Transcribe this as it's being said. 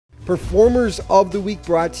Performers of the Week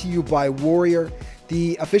brought to you by Warrior,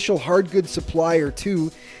 the official hard goods supplier to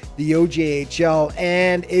the OJHL,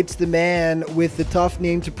 and it's the man with the tough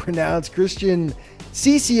name to pronounce, Christian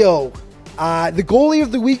Cicio, the goalie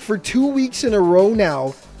of the week for 2 weeks in a row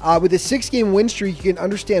now. With a 6-game win streak, you can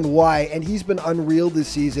understand why, and he's been unreal this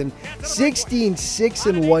season.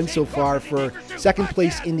 16-6-1 so far for second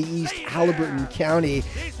place in the East, Haliburton County.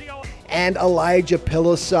 And Elijah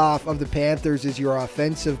Pilosoff of the Panthers is your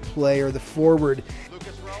offensive player, the forward.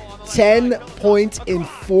 10 points in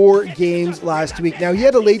 4 games last week. Now, he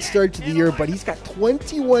had a late start to the year, but he's got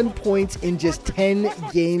 21 points in just 10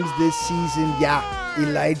 games this season. Yeah,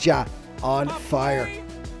 Elijah on fire.